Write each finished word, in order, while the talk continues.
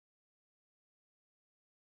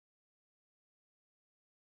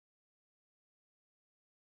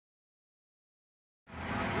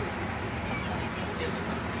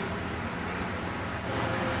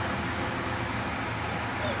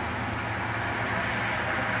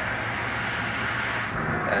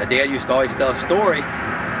Dad used to always tell a story.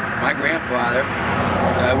 My grandfather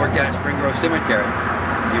worked down at Spring Grove Cemetery.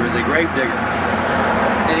 He was a grave digger.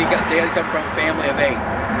 And Dad come from a family of 8.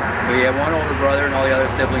 So he had one older brother and all the other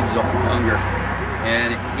siblings younger.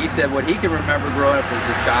 And he said what he can remember growing up as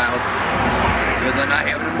a child, they're not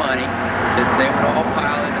having the money, that they would all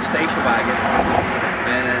pile in the station wagon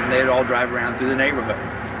and then they'd all drive around through the neighborhood.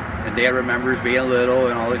 And Dad remembers being little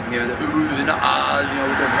and all the, the oohs and the ahs,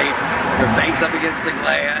 with their face up against the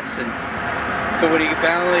glass. And so when he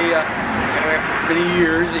finally, after many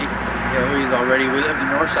years, he's already, we lived in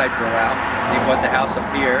Northside for a while. He bought the house up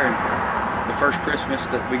here, and the first Christmas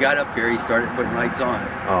that we got up here, he started putting lights on.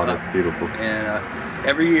 Oh, that's beautiful. And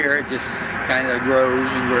every year it just kind of grows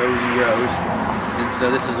and grows and grows. And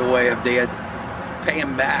so this is a way of Dad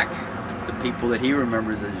paying back the people that he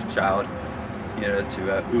remembers as a child,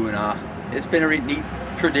 to ooh and ah. It's been a really neat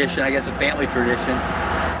tradition, I guess a family tradition.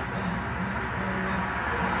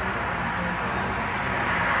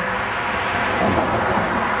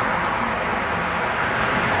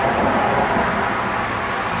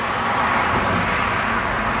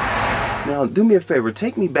 Now, do me a favor,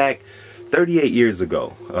 take me back 38 years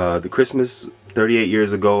ago, the Christmas 38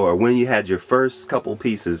 years ago, or when you had your first couple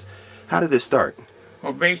pieces. How did it start?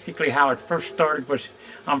 Well, basically how it first started was,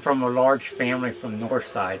 I'm from a large family from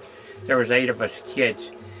Northside. There was 8 of us kids,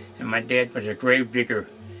 and my dad was a grave digger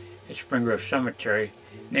at Spring Grove Cemetery,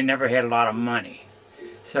 and they never had a lot of money.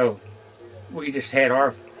 So we just had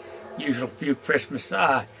our usual few Christmas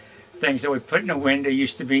things that we put in the window.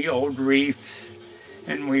 Used to be old wreaths,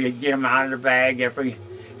 and we'd get them out of the bag every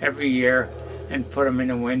year and put them in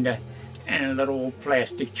the window, and a little old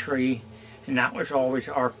plastic tree, and that was always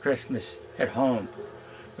our Christmas at home.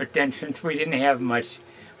 But then since we didn't have much,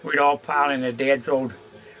 we'd all pile into Dad's old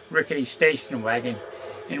rickety station wagon,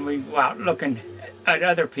 and we'd go out looking at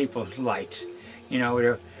other people's lights.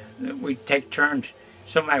 We'd take turns.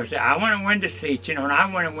 Somebody would say, I want a window seat, and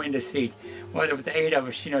I want a window seat. Well, there were the 8 of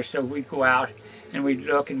us, so we'd go out and we'd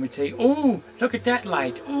look and we'd say, ooh, look at that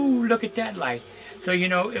light, ooh, look at that light. So,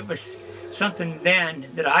 it was something then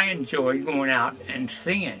that I enjoyed going out and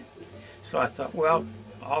seeing. So I thought, well,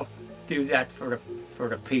 I'll do that for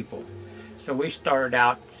the people. So we started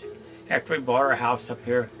out, after we bought our house up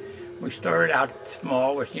here, we started out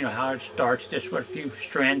small with, how it starts, just with a few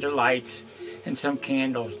strands of lights and some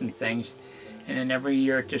candles and things. And then every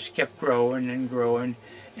year it just kept growing and growing,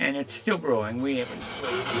 and it's still growing. We haven't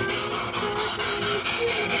quit.